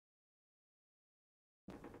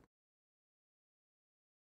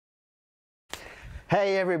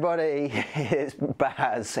Hey everybody, it's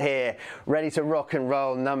Baz here, ready to rock and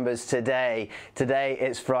roll numbers today. Today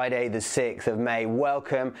it's Friday the 6th of May.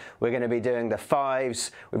 Welcome. We're going to be doing the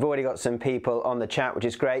fives. We've already got some people on the chat, which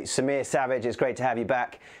is great. Samir Savage, it's great to have you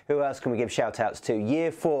back. Who else can we give shout outs to? Year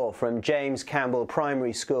 4 from James Campbell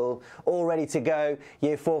Primary School, all ready to go.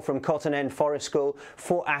 Year 4 from Cotton End Forest School,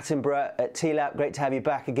 Fort Attenborough at TLAP, great to have you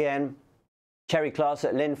back again. Cherry Class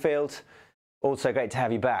at Linfield. Also great to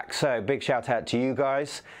have you back. So big shout out to you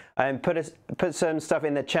guys. And put some stuff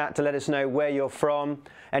in the chat to let us know where you're from.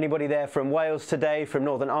 Anybody there from Wales today, from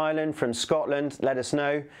Northern Ireland, from Scotland, let us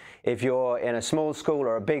know. If you're in a small school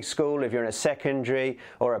or a big school, if you're in a secondary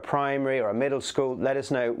or a primary or a middle school, let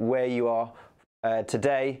us know where you are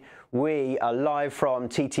today. We are live from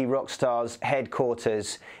TT Rockstars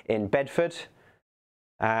headquarters in Bedford.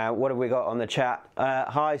 What have we got on the chat?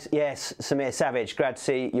 Hi, yes, Samir Savage, glad to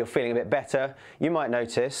see you're feeling a bit better. You might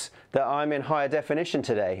notice that I'm in higher definition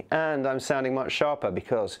today and I'm sounding much sharper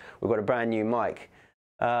because we've got a brand new mic.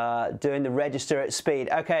 Doing the register at speed.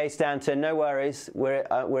 Okay, Stanton, no worries. We're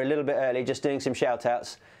a little bit early, just doing some shout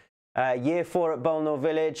outs. Year 4 at Bolnor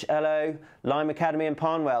Village, hello. Lime Academy in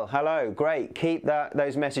Parnwell, hello. Great, keep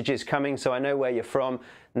those messages coming so I know where you're from,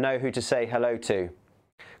 know who to say hello to.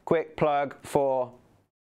 Quick plug for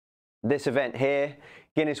this event here,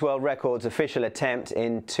 Guinness World Records official attempt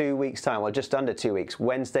in 2 weeks' time, well just under 2 weeks,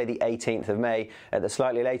 Wednesday the 18th of May at the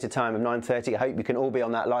slightly later time of 9:30. I hope you can all be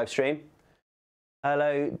on that live stream.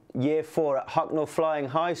 Hello, Year 4 at Hucknall Flying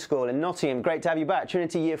High School in Nottingham, great to have you back.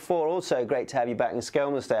 Trinity Year 4 also great to have you back in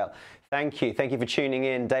Skelmersdale. Thank you for tuning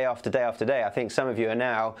in day after day after day. I think some of you are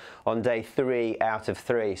now on day 3 out of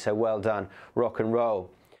 3, so well done, rock and roll.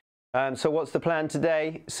 So what's the plan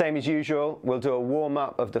today? Same as usual, we'll do a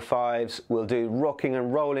warm-up of the fives, we'll do rocking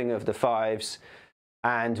and rolling of the fives,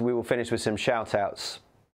 and we will finish with some shout-outs.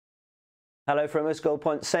 Hello from Usgold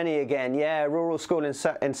Point Senny again. Yeah, rural school in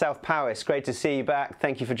South Powys. Great to see you back.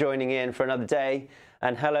 Thank you for joining in for another day.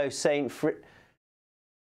 And hello, St.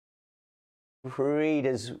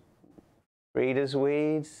 Frida's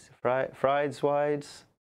Wides.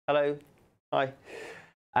 Hello. Hi.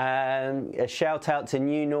 A shout out to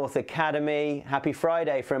New North Academy. Happy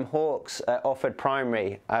Friday from Hawks at Offord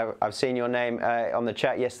Primary. I've seen your name on the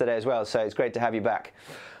chat yesterday as well, so it's great to have you back.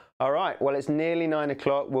 All right, well, it's nearly 9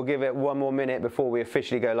 o'clock. We'll give it one more minute before we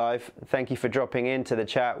officially go live. Thank you for dropping into the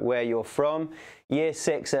chat where you're from. Year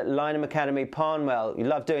 6 at Lynham Academy, Parnwell. You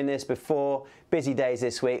love doing this before busy days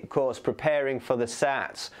this week, of course, preparing for the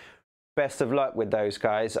SATs. Best of luck with those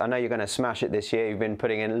guys. I know you're going to smash it this year. You've been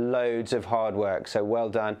putting in loads of hard work, so well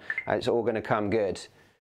done. And it's all going to come good.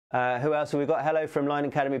 Who else have we got? Hello from Lynham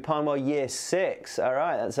Academy, Parnwell, Year 6. All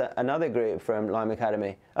right, that's another group from Lynham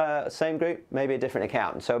Academy. Same group, maybe a different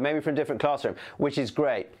account. So maybe from a different classroom, which is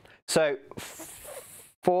great. So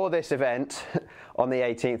for this event on the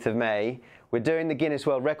 18th of May, we're doing the Guinness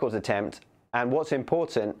World Records attempt. And what's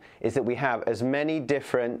important is that we have as many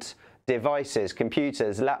different devices,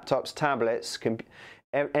 computers, laptops, tablets,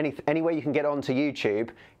 any way you can get onto YouTube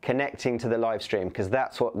connecting to the live stream, because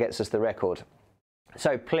that's what gets us the record.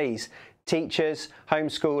 So please, teachers,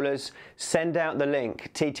 homeschoolers, send out the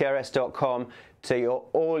link, ttrs.com, to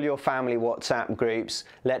all your family WhatsApp groups.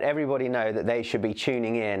 Let everybody know that they should be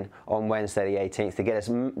tuning in on Wednesday the 18th to get us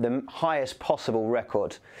the highest possible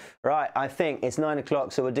record. Right, I think it's 9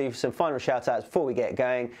 o'clock, so we'll do some final shout outs before we get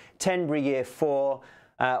going. Tenbury Year 4.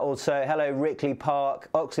 Also, hello, Rickley Park,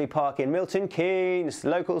 Oxley Park in Milton Keynes,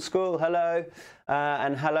 local school, hello.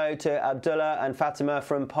 And hello to Abdullah and Fatima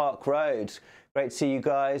from Park Road. Great to see you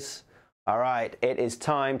guys. All right, it is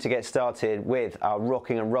time to get started with our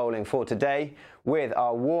rocking and rolling for today with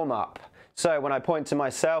our warm-up. So when I point to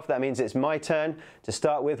myself, that means it's my turn. To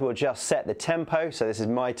start with, we'll just set the tempo. So this is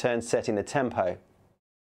my turn setting the tempo.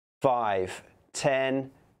 5,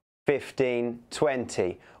 10, 15,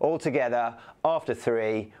 20. All together after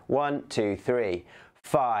 3. 1, 2, 3.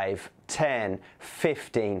 5, 10,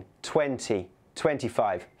 15, 20,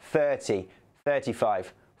 25, 30,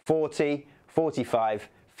 35, 40, 45,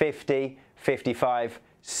 50, 55,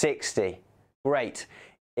 60. Great.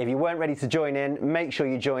 If you weren't ready to join in, make sure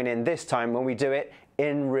you join in this time when we do it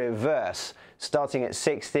in reverse. Starting at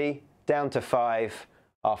 60, down to 5,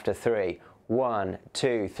 after 3. 1,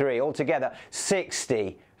 2, 3. All together,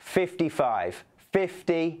 60, 55,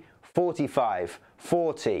 50, 45,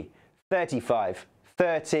 40, 35,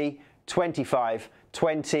 30, 25,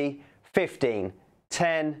 20, 15,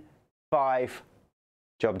 10, 5.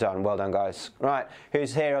 Job done. Well done, guys. Right,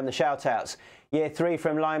 who's here on the shout-outs? Year 3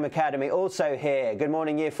 from Lime Academy, also here. Good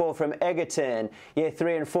morning, Year 4 from Egerton. Year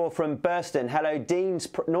 3 and 4 from Burston. Hello,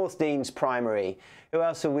 North Deans Primary. Who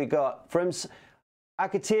else have we got? From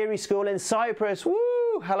Akatiri School in Cyprus. Woo!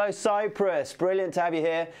 Hello, Cyprus. Brilliant to have you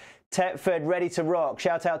here. Tetford, ready to rock.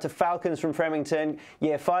 Shout out to Falcons from Fremington.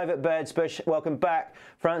 Year 5 at Birdsbush. Welcome back.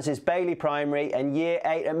 Francis Bailey Primary. And Year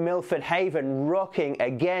 8 at Milford Haven. Rocking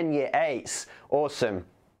again, Year 8s. Awesome.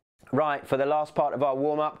 Right, for the last part of our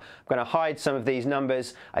warm-up, I'm going to hide some of these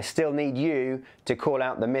numbers. I still need you to call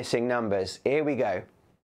out the missing numbers. Here we go.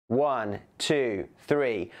 1, 2,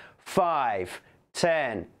 3, 5,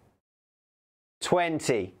 10,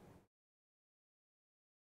 20,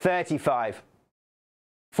 35,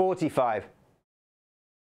 45,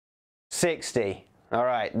 60. All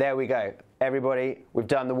right, there we go. Everybody, we've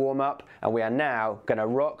done the warm-up, and we are now going to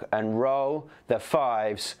rock and roll the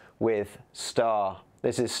 5s with Star.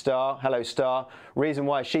 This is Star. Hello, Star. Reason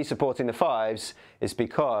why she's supporting the 5s is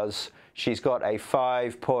because she's got a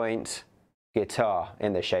 5-point guitar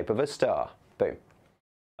in the shape of a star. Boom.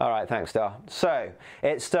 All right, thanks, Star. So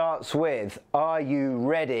it starts with, are you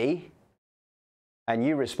ready? And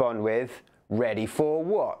you respond with, ready for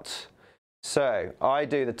what? So I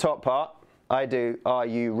do the top part. I do, are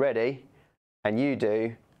you ready? And you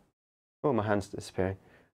do, oh, my hand's disappearing.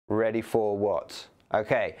 Ready for what?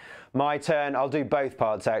 Okay, my turn. I'll do both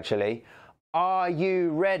parts, actually. Are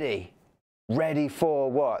you ready? Ready for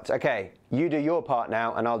what? Okay, you do your part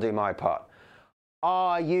now, and I'll do my part.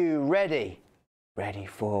 Are you ready? Ready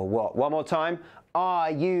for what? One more time.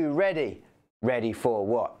 Are you ready? Ready for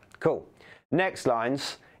what? Cool. Next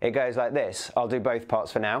lines, it goes like this. I'll do both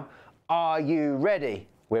parts for now. Are you ready?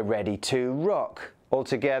 We're ready to rock. All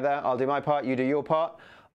together, I'll do my part, you do your part.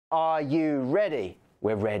 Are you ready?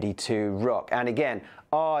 We're ready to rock. And again,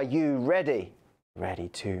 are you ready? Ready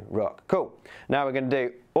to rock. Cool. Now we're going to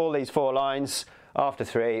do all these 4 lines after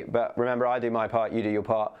 3. But remember, I do my part, you do your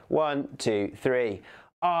part. 1, 2, 3.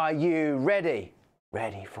 Are you ready?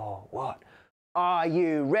 Ready for what? Are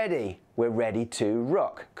you ready? We're ready to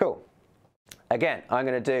rock. Cool. Again, I'm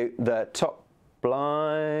going to do the top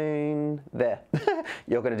line there.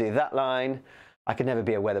 You're going to do that line. I could never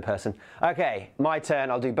be a weather person. Okay, my turn.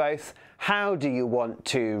 I'll do both. How do you want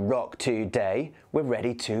to rock today? We're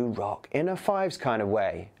ready to rock in a 5s kind of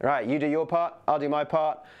way. Right, you do your part, I'll do my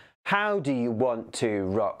part. How do you want to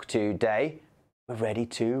rock today? We're ready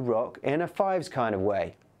to rock in a 5s kind of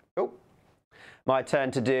way. Cool. My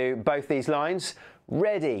turn to do both these lines.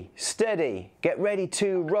 Ready, steady, get ready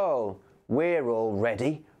to roll. We're all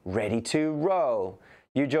ready, ready to roll.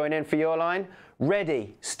 You join in for your line.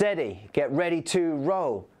 Ready, steady, get ready to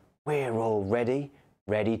roll. We're all ready,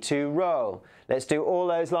 ready to roll. Let's do all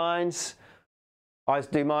those lines. I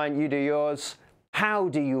do mine, you do yours. How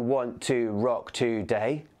do you want to rock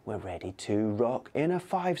today? We're ready to rock in a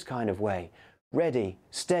 5s kind of way. Ready,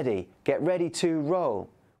 steady, get ready to roll.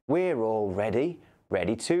 We're all ready,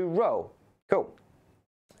 ready to roll. Cool.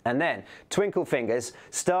 And then Twinkle Fingers,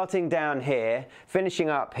 starting down here, finishing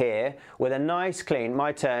up here with a nice clean,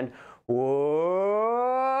 my turn,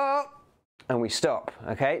 whoa, and we stop,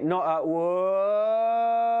 okay? Not a whoa,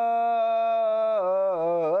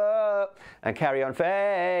 and carry on for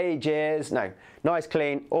ages. No, nice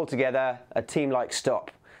clean, all together, a team-like stop.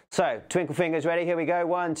 So, Twinkle Fingers, ready? Here we go.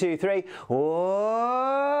 1, 2, 3,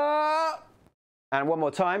 whoa, and one more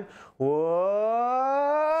time,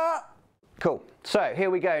 whoa. Cool. So here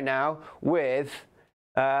we go now with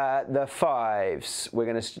the 5s. We're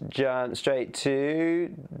going to jump straight to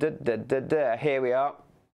here we are.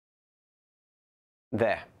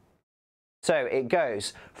 There. So it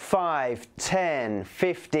goes 5, 10,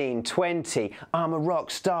 15, 20. I'm a rock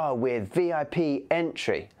star with VIP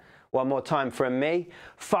entry. One more time from me.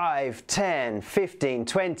 5, 10, 15,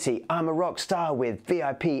 20. I'm a rock star with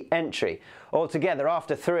VIP entry. All together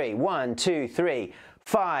after 3. 1, 2, 3.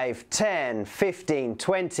 5, 10, 15,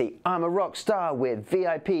 20. I'm a rock star with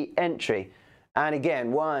VIP entry. And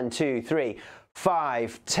again, 1, 2, 3.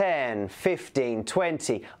 5, 10, 15,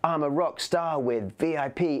 20. I'm a rock star with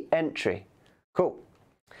VIP entry. Cool.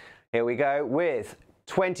 Here we go with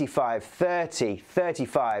 25, 30,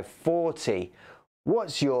 35, 40.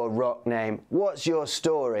 What's your rock name? What's your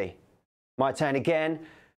story? My turn again.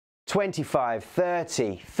 25,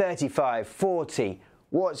 30, 35, 40.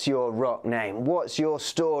 What's your rock name? What's your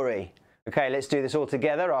story? Okay, let's do this all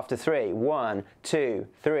together after 3. 1, 2,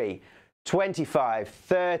 3. 25,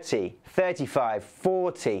 30, 35,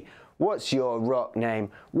 40. What's your rock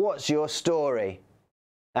name? What's your story?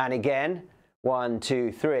 And again, 1,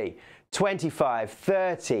 2, 3. 25,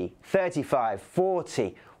 30, 35,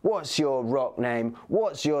 40. What's your rock name?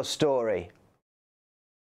 What's your story?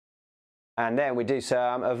 And then we do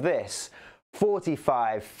some of this.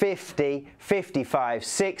 45, 50, 55,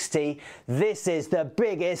 60. This is the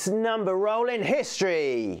biggest number roll in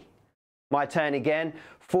history. My turn again.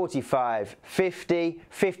 45, 50,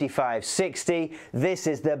 55, 60. This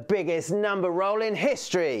is the biggest number roll in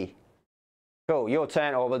history. Cool, your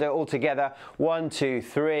turn, or we'll do it all together. 1, 2,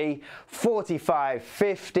 3, 45,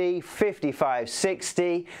 50, 55,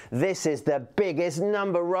 60. This is the biggest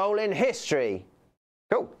number roll in history.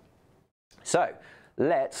 Cool. So,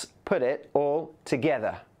 let's put it all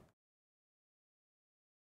together.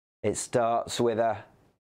 It starts with a,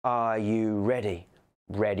 are you ready?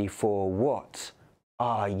 Ready for what?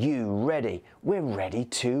 Are you ready? We're ready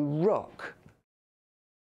to rock.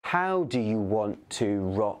 How do you want to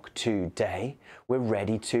rock today? We're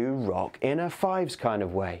ready to rock in a fives kind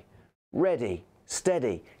of way. Ready,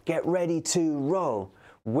 steady, get ready to roll.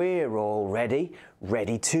 We're all ready,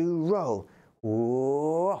 ready to roll.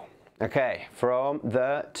 Whoa. Okay, from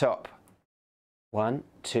the top. 1,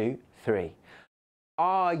 2, 3.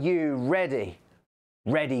 Are you ready?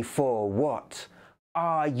 Ready for what?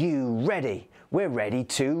 Are you ready? We're ready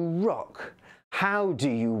to rock. How do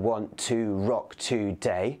you want to rock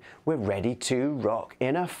today? We're ready to rock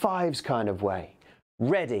in a fives kind of way.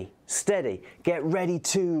 Ready, steady, get ready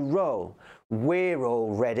to roll. We're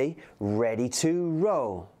all ready, ready to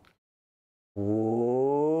roll.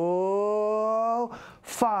 Whoa.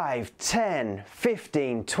 5, 10,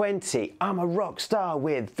 15, 20. I'm a rock star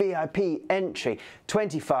with VIP entry.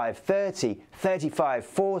 25, 30, 35,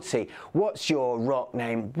 40. What's your rock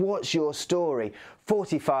name? What's your story?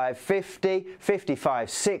 45, 50, 55,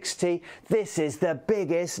 60. This is the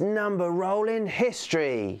biggest number roll in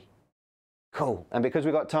history. Cool. And because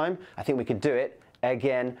we've got time, I think we can do it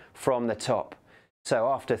again from the top. So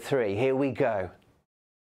after 3, here we go.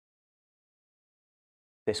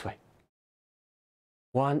 This way.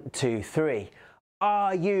 1, 2, 3.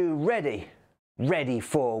 Are you ready? Ready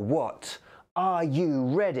for what? Are you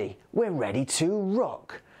ready? We're ready to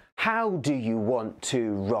rock. How do you want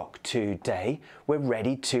to rock today? We're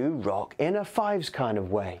ready to rock in a fives kind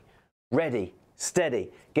of way. Ready,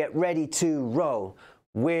 steady, get ready to roll.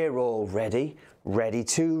 We're all ready, ready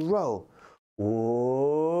to roll.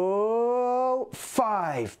 Whoa.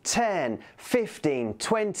 5, 10, 15,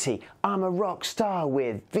 20. I'm a rock star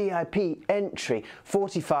with VIP entry.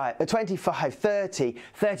 25, 30,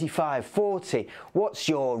 35, 40. What's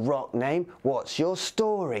your rock name? What's your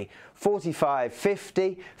story? 45,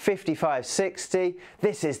 50, 55, 60.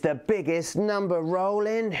 This is the biggest number roll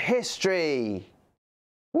in history.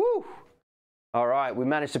 Woo! All right, we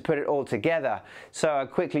managed to put it all together. So I'll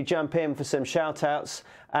quickly jump in for some shout outs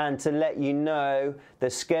and to let you know the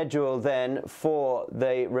schedule then for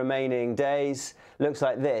the remaining days looks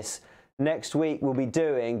like this. Next week we'll be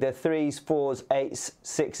doing the 3s, 4s, 8s,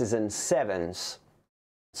 6s and 7s.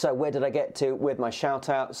 So where did I get to with my shout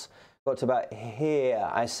outs? Got to about here,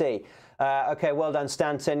 I see. Okay, well done,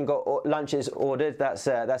 Stanton. Got lunches ordered.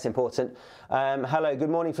 That's important. Hello, good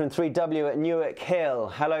morning from 3W at Newark Hill.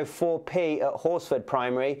 Hello, 4P at Horsford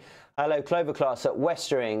Primary. Hello, Clover Class at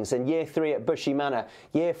Westerings and Year 3 at Bushy Manor.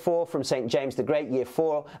 Year 4 from St James the Great. Year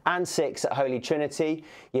 4 and 6 at Holy Trinity.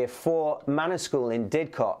 Year 4 Manor School in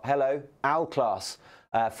Didcot. Hello, Owl Class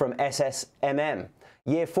from SSMM.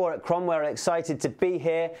 Year 4 at Cromwell, excited to be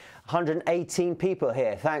here. 118 people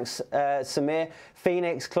here. Thanks, Samir.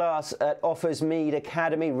 Phoenix class at Offers Mead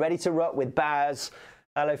Academy, ready to rock with Baz.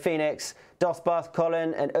 Hello, Phoenix. Dothbath,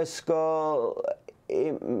 Colin, and Uskol. I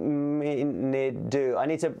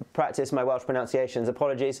need to practice my Welsh pronunciations.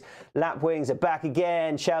 Apologies. Lapwings are back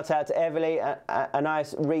again. Shout out to Everly,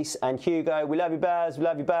 Anais, Reese, and Hugo. We love you, Baz. We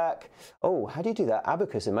love you back. Oh, how do you do that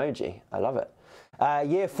abacus emoji? I love it.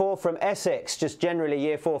 Year 4 from Essex, just generally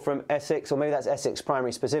Year 4 from Essex, or maybe that's Essex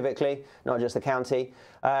Primary specifically, not just the county.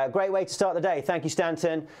 Great way to start the day. Thank you,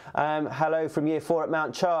 Stanton. Hello from Year 4 at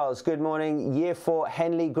Mount Charles. Good morning. Year 4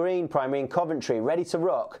 Henley Green Primary in Coventry, ready to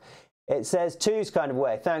rock. It says 2s kind of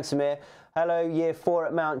way. Thanks, Samir. Hello, Year 4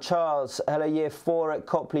 at Mount Charles. Hello, Year 4 at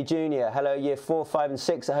Copley Junior. Hello, Year 4, 5 and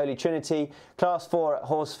 6 at Holy Trinity. Class 4 at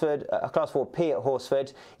Horsford, Class 4P at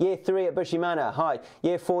Horsford. Year 3 at Bushy Manor. Hi.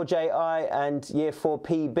 Year 4 JI and Year 4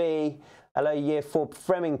 PB. Hello, Year 4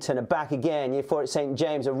 Fremington are back again. Year 4 at St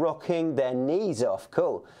James are rocking their knees off.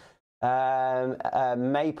 Cool.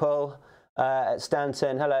 Maple at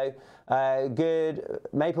Stanton. Hello. Good.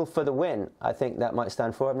 Maple for the win, I think that might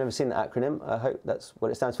stand for. I've never seen the acronym. I hope that's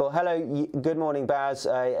what it stands for. Hello, good morning, Baz.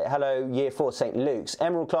 Hello, Year 4, St Luke's.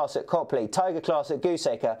 Emerald class at Copley. Tiger class at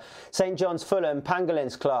Gooseacre. St John's Fulham.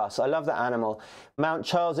 Pangolin's class. I love that animal. Mount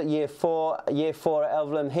Charles at Year 4. Year 4 at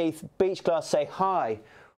Elvelham Heath. Beach class say hi.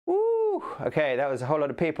 Woo! Okay, that was a whole lot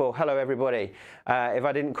of people. Hello, everybody. If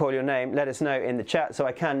I didn't call your name, let us know in the chat so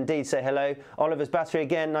I can indeed say hello. Oliver's Battery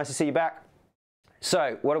again. Nice to see you back.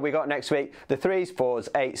 So what have we got next week? The 3s, 4s,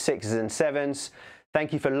 8s, 6s and 7s.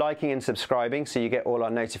 Thank you for liking and subscribing so you get all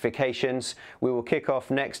our notifications. We will kick off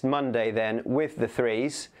next Monday then with the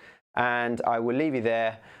 3s. And I will leave you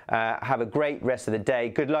there. Have a great rest of the day.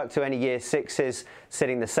 Good luck to any Year 6s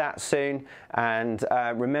sitting the SAT soon. And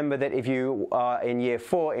remember that if you are in Year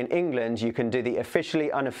 4 in England, you can do the officially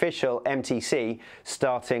unofficial MTC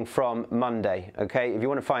starting from Monday. Okay, if you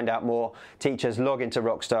want to find out more, teachers, log into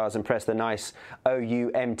Rockstars and press the nice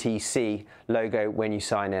OUMTC logo when you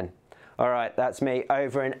sign in. All right, that's me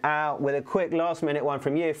over and out with a quick last-minute one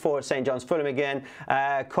from Year 4 at St John's Fulham again.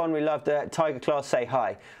 Con, we loved it. Tiger Class, say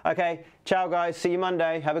hi. Okay, ciao, guys. See you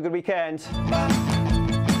Monday. Have a good weekend.